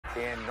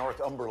In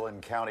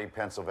Northumberland County,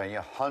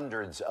 Pennsylvania,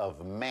 hundreds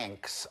of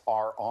minks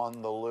are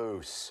on the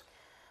loose.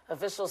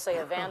 Officials say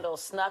a vandal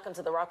snuck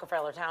into the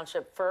Rockefeller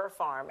Township fur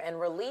farm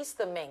and released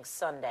the minks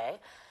Sunday.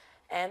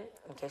 And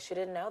in case you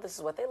didn't know, this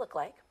is what they look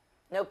like.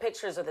 No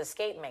pictures of the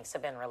escaped minks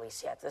have been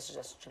released yet. This is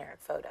just a generic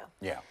photo.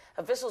 Yeah.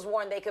 Officials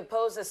warn they could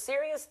pose a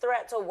serious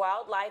threat to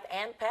wildlife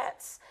and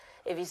pets.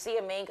 If you see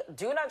a mink,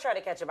 do not try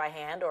to catch it by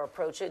hand or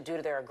approach it due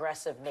to their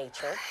aggressive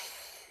nature.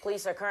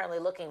 Police are currently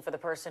looking for the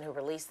person who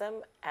released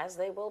them, as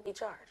they will be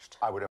charged.